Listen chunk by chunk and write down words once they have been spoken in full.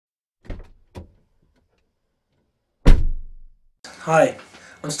Hi.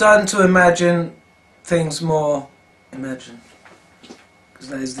 I'm starting to imagine things more. Because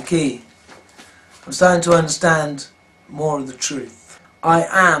that is the key. I'm starting to understand more of the truth. I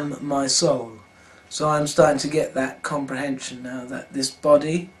am my soul. So I'm starting to get that comprehension now that this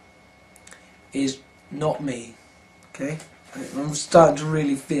body is not me. Okay? I'm starting to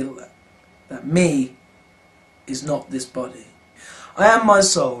really feel that. That me is not this body. I am my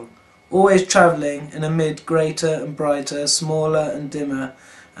soul, always travelling in amid greater and brighter, smaller and dimmer,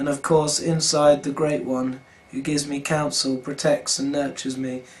 and of course inside the Great One, who gives me counsel, protects and nurtures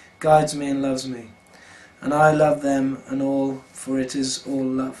me, guides me and loves me. And I love them and all, for it is all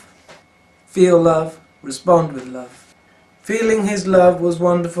love. Feel love, respond with love. Feeling his love was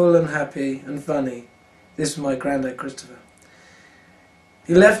wonderful and happy and funny. This was my granddad Christopher.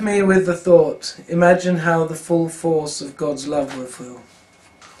 He left me with the thought, imagine how the full force of God's love will feel.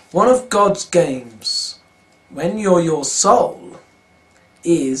 One of God's games, when you're your soul,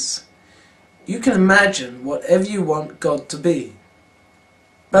 is you can imagine whatever you want God to be.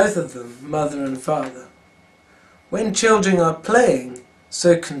 Both of them, mother and father. When children are playing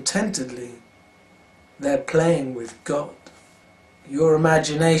so contentedly, they're playing with God. Your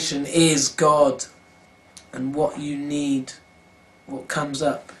imagination is God, and what you need, what comes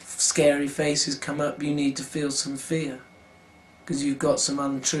up, if scary faces come up, you need to feel some fear, because you've got some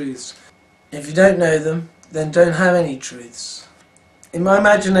untruths. If you don't know them, then don't have any truths. In my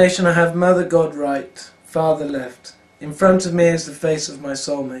imagination I have Mother God right, Father left. In front of me is the face of my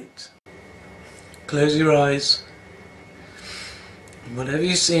soulmate. Close your eyes. Whatever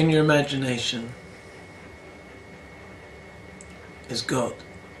you see in your imagination is God,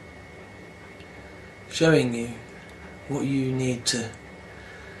 showing you what you need to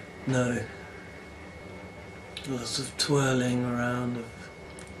know. Lots of twirling around of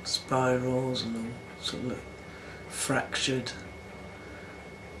spirals and all sort of like fractured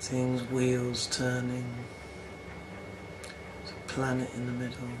things, wheels turning, there's a planet in the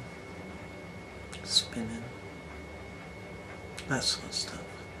middle, spinning, that sort of stuff.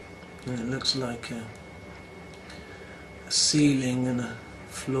 And it looks like a ceiling and a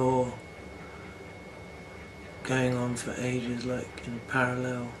floor going on for ages, like in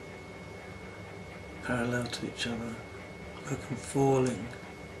parallel to each other, like I'm falling.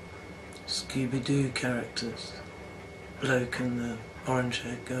 Scooby-Doo characters, bloke and the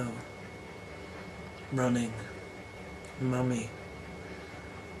orange-haired girl, running, mummy.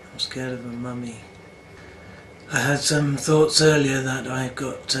 I'm scared of a mummy. I had some thoughts earlier that I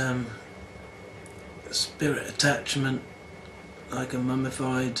got a spirit attachment, like a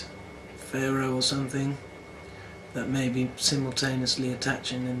mummified pharaoh or something, that may be simultaneously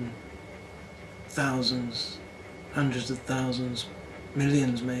attaching in thousands, hundreds of thousands,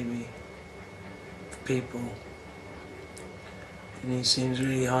 millions maybe, of people. And he seems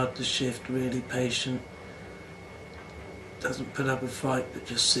really hard to shift, really patient, doesn't put up a fight but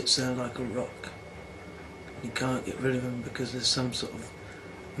just sits there like a rock. You can't get rid of him because there's some sort of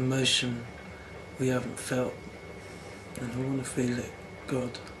emotion we haven't felt. And I want to feel it,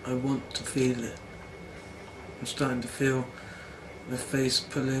 God, I want to feel it. I'm starting to feel the face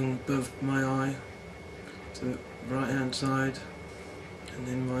pulling above my eye to the right hand side and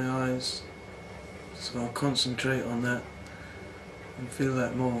in my eyes. So I'll concentrate on that and feel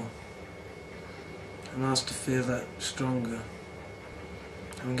that more. I'm asked to feel that stronger.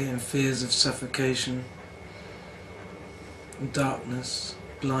 I'm getting fears of suffocation, darkness,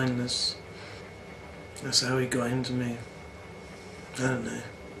 blindness. That's how he got into me. I don't know.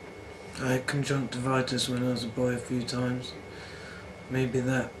 I had conjunctivitis when I was a boy a few times. Maybe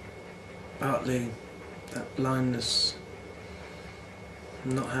that, partly that blindness,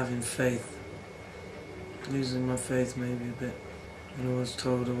 not having faith, losing my faith maybe a bit. And I was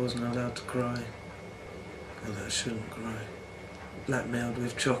told I wasn't allowed to cry. Well, I shouldn't cry. Blackmailed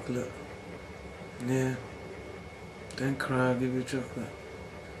with chocolate. Yeah. Don't cry, I'll give you chocolate.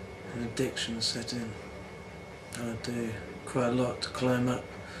 An addiction set in. I do quite a lot to climb up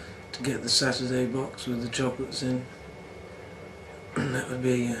to get the Saturday box with the chocolates in. That would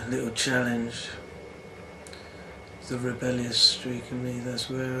be a little challenge. The rebellious streak in me, that's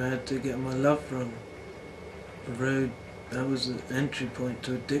where I had to get my love from. The road, that was the entry point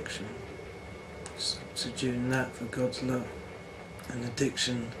to addiction. Substituting that for God's love. And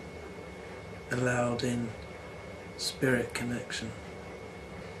addiction allowed in spirit connection.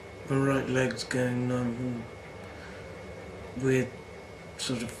 My right leg's going numb, weird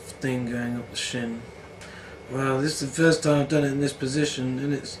sort of thing going up the shin. Wow, this is the first time I've done it in this position,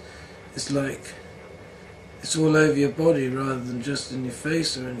 and it's like it's all over your body rather than just in your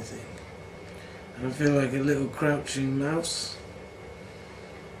face or anything. And I feel like a little crouching mouse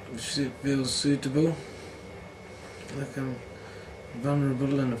if it feels suitable, like I'm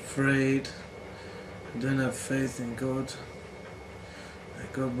vulnerable and afraid, I don't have faith in God,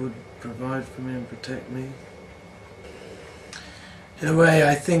 that God would provide for me and protect me. In a way,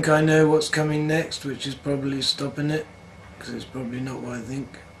 I think I know what's coming next, which is probably stopping it, because it's probably not what I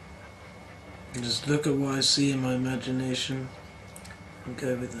think. And just look at what I see in my imagination and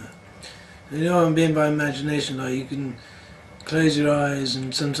go with that. And you know what I mean by imagination? Like, you can close your eyes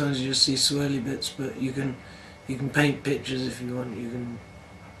and sometimes you just see swirly bits, but you can paint pictures if you want. And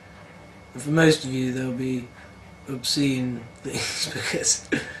for most of you, there'll be obscene things because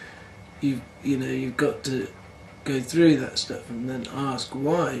you've got to go through that stuff and then ask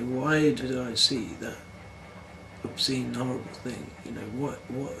why did I see that obscene, horrible thing? What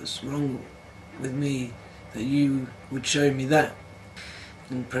is wrong with me that you would show me that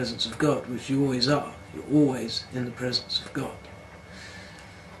in the presence of God, which you always are. You're always in the presence of God.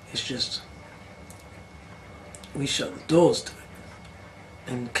 It's just we shut the doors to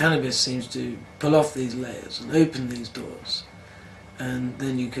it, and cannabis seems to pull off these layers and open these doors, and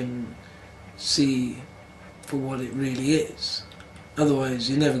then you can see for what it really is. Otherwise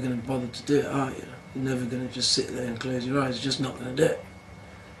you're never going to bother to do it, are you? You're never going to just sit there and close your eyes. You're just not going to do it.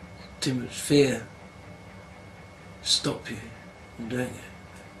 Too much fear stop you from doing it.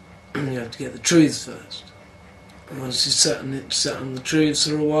 You have to get the truths first. And once you sat on the truths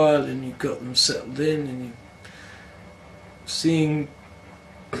for a while and you've got them settled in and you're seeing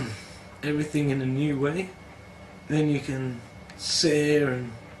everything in a new way, then you can sit here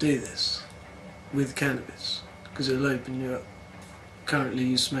and do this with cannabis, because it'll open you up. Currently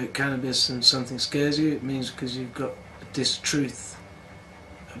you smoke cannabis and something scares you, it means because you've got a distruth,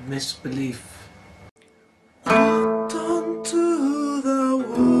 a misbelief. Walked onto the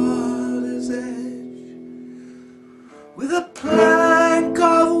water's edge with a plank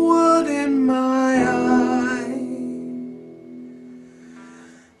of wood in my eye,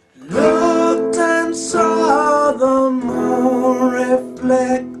 looked and saw the moon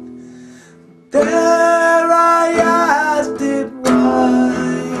reflect. There I asked it why.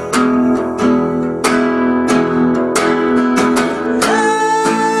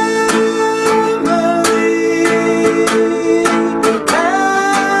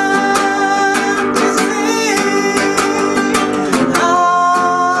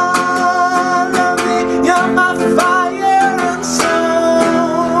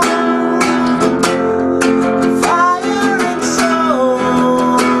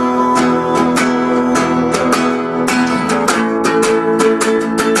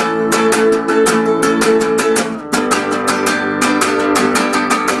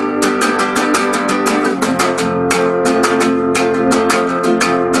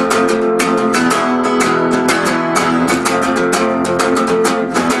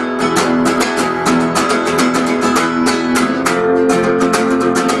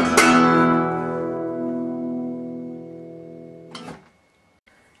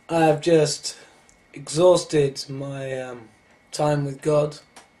 I have just exhausted my time with God.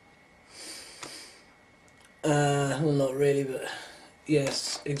 Well, not really, but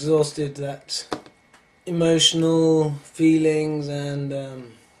yes, exhausted that emotional feelings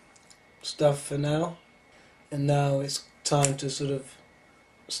and stuff for now. And now it's time to sort of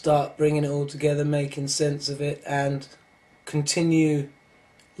start bringing it all together, making sense of it, and continue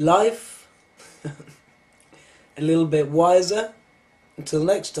life a little bit wiser. Until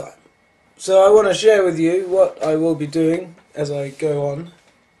next time. So I want to share with you what I will be doing as I go on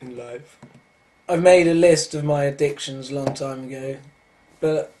in life. I've made a list of my addictions a long time ago,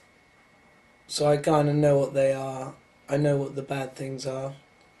 but so I kind of know what they are. I know what the bad things are.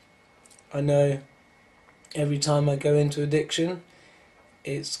 I know every time I go into addiction,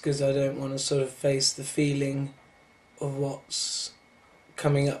 it's because I don't want to sort of face the feeling of what's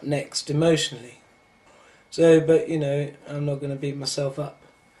coming up next emotionally. So, but I'm not going to beat myself up,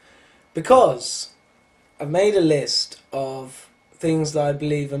 because I've made a list of things that I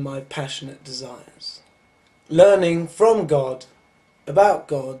believe are my passionate desires. Learning from God, about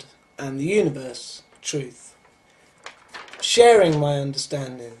God and the universe, truth. Sharing my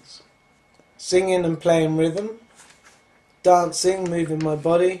understandings. Singing and playing rhythm. Dancing, moving my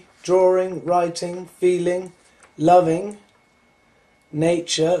body. Drawing, writing, feeling, loving.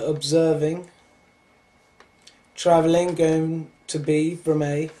 Nature, observing. Travelling, going to B from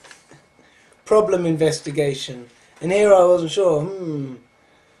A. Problem investigation. And here I wasn't sure,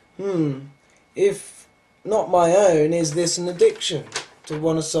 if not my own, is this an addiction to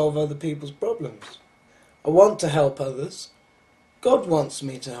want to solve other people's problems? I want to help others. God wants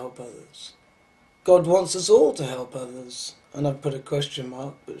me to help others. God wants us all to help others. and I've put a question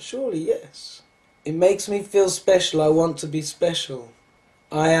mark, but surely yes. It makes me feel special. I want to be special.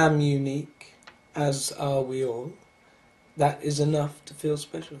 I am unique, as are we all. That is enough to feel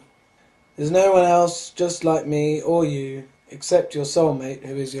special. There's no one else just like me or you, except your soulmate,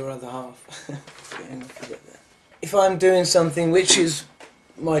 who is your other half. Forget that. If I'm doing something which is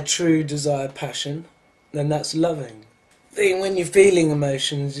my true desire, passion, then that's loving. When you're feeling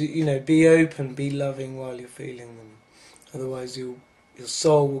emotions, be open, be loving while you're feeling them. Otherwise your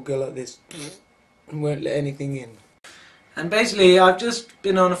soul will go like this and won't let anything in. And basically I've just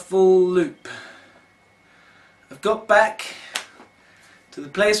been on a full loop. I've got back to the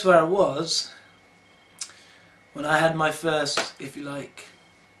place where I was when I had my first, if you like,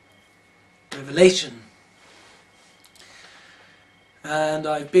 revelation. And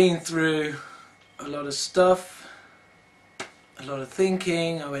I've been through a lot of stuff, a lot of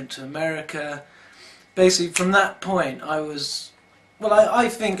thinking. I went to America. Basically from that point I was, I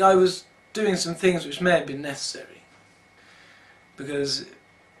think I was doing some things which may have been necessary. Because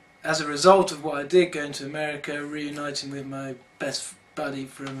as a result of what I did, going to America, reuniting with my best buddy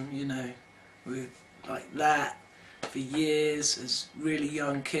from, we were like that for years as really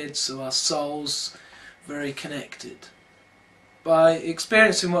young kids, so our souls very connected. By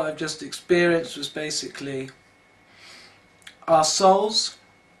experiencing what I've just experienced was basically our souls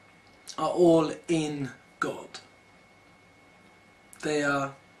are all in God. They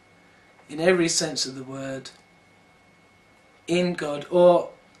are, in every sense of the word, in God,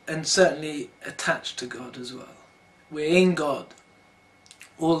 and certainly attached to God as well. We're in God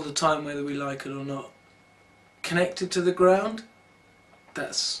all the time, whether we like it or not. Connected to the ground,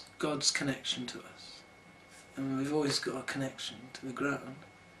 that's God's connection to us. And we've always got a connection to the ground.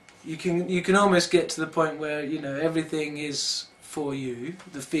 You can almost get to the point where, everything is for you,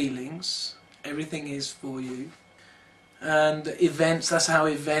 the feelings, everything is for you. And events, that's how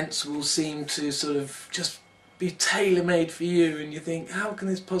events will seem to sort of just be tailor-made for you, and you think, how can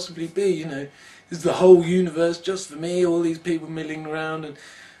this possibly be? Is the whole universe just for me, all these people milling around? And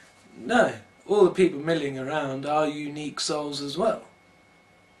no, all the people milling around are unique souls as well.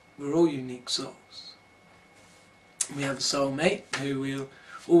 We're all unique souls. We have a soulmate who we'll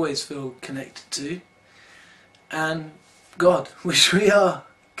always feel connected to, and God, which we are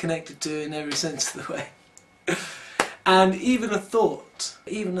connected to in every sense of the way. And even a thought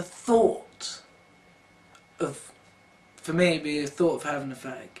of, for me it'd be a thought of having a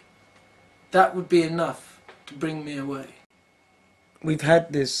fag, that would be enough to bring me away. We've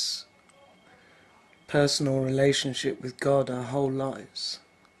had this personal relationship with God our whole lives.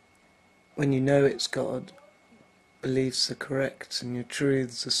 When you know it's God, beliefs are correct and your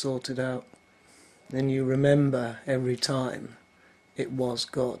truths are sorted out, then you remember every time it was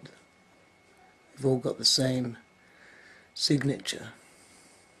God. We've all got the same signature.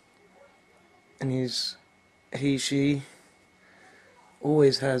 And he, she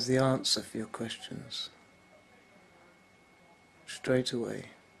always has the answer for your questions. Straight away.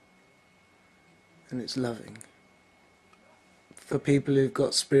 And it's loving. For people who've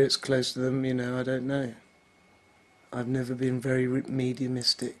got spirits close to them, I don't know. I've never been very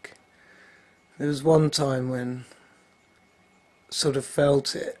mediumistic. There was one time when I sort of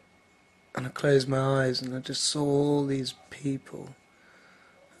felt it, and I closed my eyes and I just saw all these people,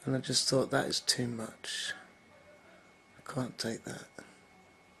 and I just thought, that is too much. I can't take that.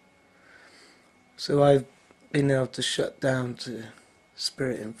 So I've been able to shut down to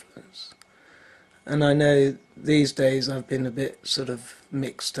spirit influence. And I know these days I've been a bit sort of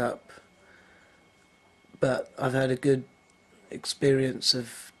mixed up, but I've had a good experience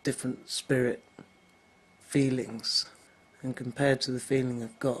of different spirit feelings. And compared to the feeling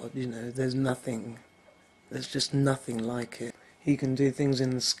of God, there's just nothing like it. He can do things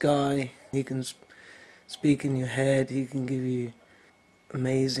in the sky, he can speak in your head, he can give you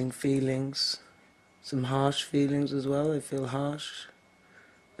amazing feelings, some harsh feelings as well. They feel harsh,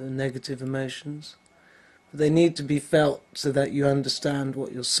 they're negative emotions. But they need to be felt so that you understand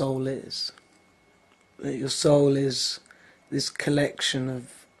what your soul is. That your soul is this collection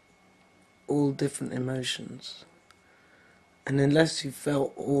of all different emotions. And unless you've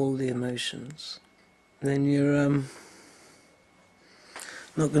felt all the emotions, then you're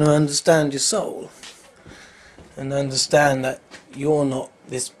not going to understand your soul. And understand that you're not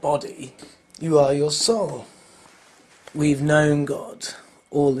this body, you are your soul. We've known God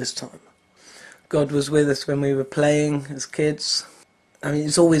all this time. God was with us when we were playing as kids. I mean,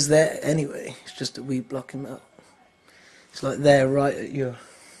 it's always there anyway, it's just that we block him out. It's like there, right at your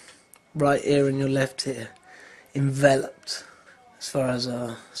right ear and your left ear, enveloped as far as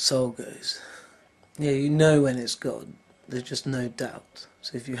our soul goes. Yeah, you know when it's God. There's just no doubt.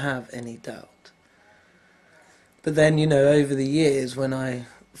 So if you have any doubt. But then, over the years when I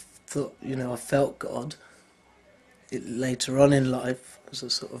thought, I felt God, later on in life, as I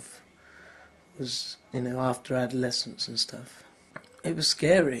sort of was, after adolescence and stuff, it was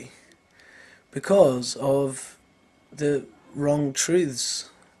scary because of the wrong truths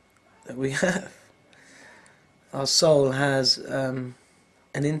that we have. Our soul has an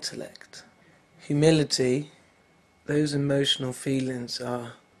intellect. Humility, those emotional feelings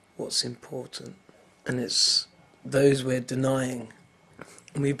are what's important, and it's those we're denying.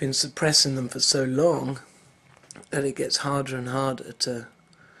 And we've been suppressing them for so long that it gets harder and harder to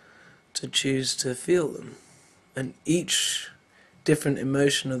choose to feel them. And each different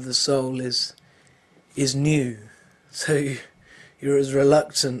emotion of the soul is new. So you're as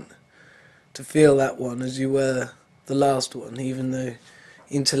reluctant to feel that one as you were the last one, even though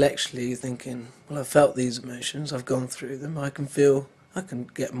intellectually you're thinking, well, I've felt these emotions, I've gone through them, I can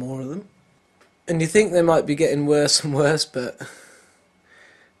get more of them. And you think they might be getting worse and worse, but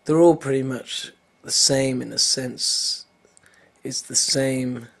they're all pretty much the same in a sense. It's the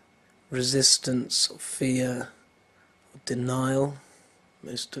same resistance or fear or denial.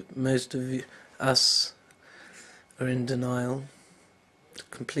 Most of us are in denial,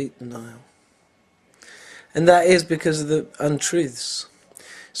 complete denial. And that is because of the untruths.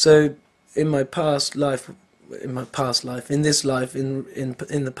 So in my past life, in this life, in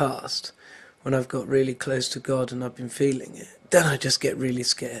the past, when I've got really close to God and I've been feeling it, then I just get really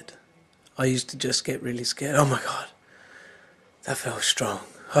scared. I used to just get really scared. Oh my God, that felt strong.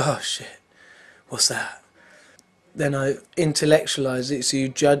 Oh shit, what's that? Then I intellectualize it, so you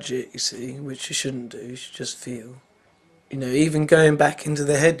judge it, you see, which you shouldn't do, you should just feel. Even going back into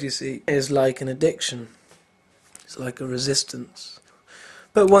the head, you see, is like an addiction. It's like a resistance.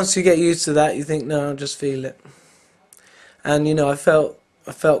 But once you get used to that, you think, no, I'll just feel it. And, I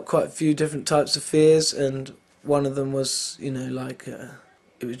felt quite a few different types of fears, and one of them was,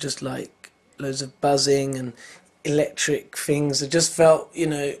 it was just like loads of buzzing and electric things. I just felt,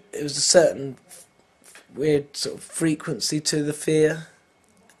 it was a certain weird sort of frequency to the fear,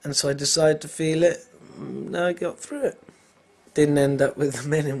 and so I decided to feel it. Now I got through it. Didn't end up with the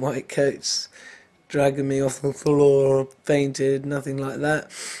men in white coats dragging me off the floor, fainted, nothing like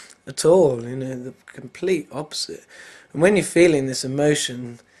that at all. The complete opposite. And when you're feeling this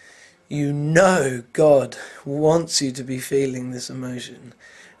emotion, God wants you to be feeling this emotion.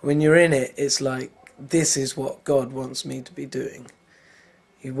 When you're in it, it's like, this is what God wants me to be doing.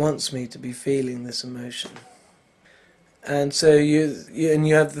 He wants me to be feeling this emotion. And so you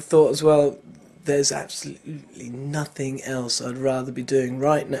have the thought as well, there's absolutely nothing else I'd rather be doing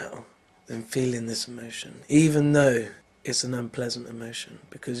right now than feeling this emotion, even though it's an unpleasant emotion,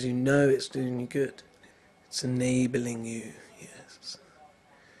 because it's doing you good. It's enabling you, yes.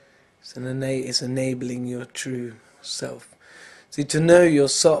 It's enabling your true self. See, to know your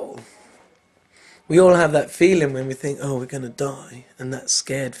soul, we all have that feeling when we think, oh, we're going to die, and that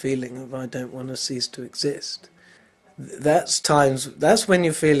scared feeling of I don't want to cease to exist. That's when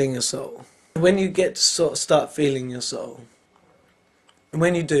you're feeling your soul. When you get to sort of start feeling your soul, and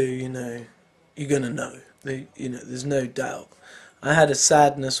when you do, you're going to know. There's no doubt. I had a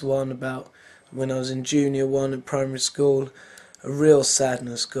sadness one about when I was in junior one at primary school, a real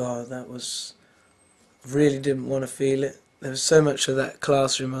sadness. God, that was, really didn't want to feel it. There was so much of that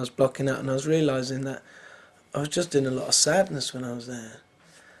classroom I was blocking out, and I was realising that I was just in a lot of sadness when I was there.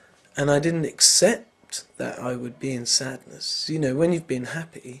 And I didn't accept that I would be in sadness. When you've been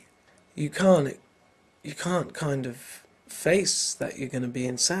happy, you can't kind of face that you're going to be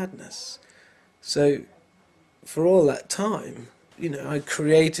in sadness. So for all that time, I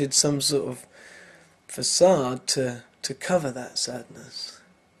created some sort of facade to cover that sadness,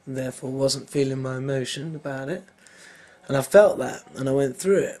 and therefore wasn't feeling my emotion about it. And I felt that, and I went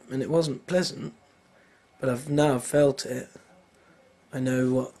through it, and it wasn't pleasant, but I've now felt it. I know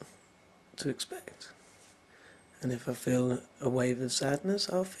what to expect. And if I feel a wave of sadness,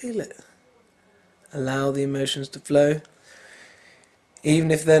 I'll feel it. Allow the emotions to flow,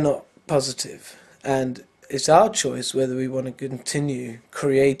 even if they're not positive. And it's our choice whether we want to continue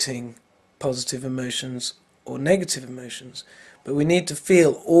creating positive emotions or negative emotions. But we need to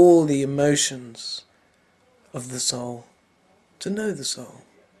feel all the emotions of the soul to know the soul.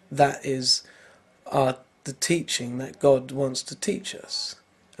 That is the teaching that God wants to teach us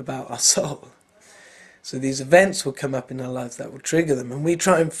about our soul. So these events will come up in our life that will trigger them, and we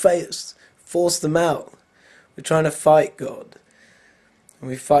try and force them out. We're trying to fight God. And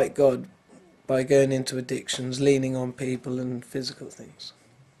we fight God by going into addictions, leaning on people and physical things.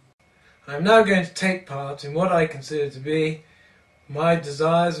 I'm now going to take part in what I consider to be my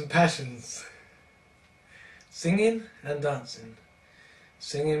desires and passions. Singing and dancing.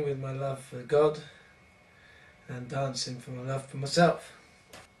 Singing with my love for God and dancing for my love for myself.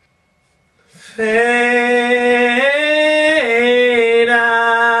 Fade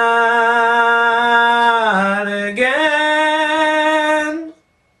out again.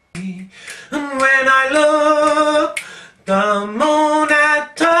 And when I look, the moon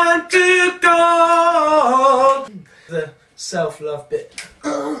had turned to gold. The self-love bit.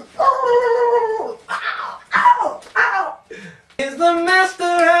 Is the master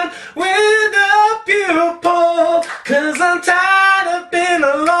and with a pupil. 'Cause I'm tired of being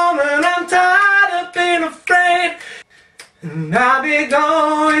alone and I'm tired of being afraid. And I'll be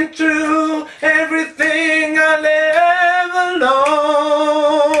going through everything I'll ever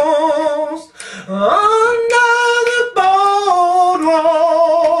lost. Under the boardwalk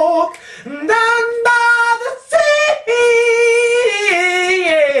and down by the sea,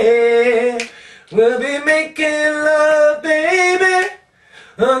 yeah. We'll be making love, baby,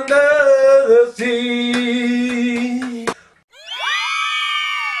 under the sea.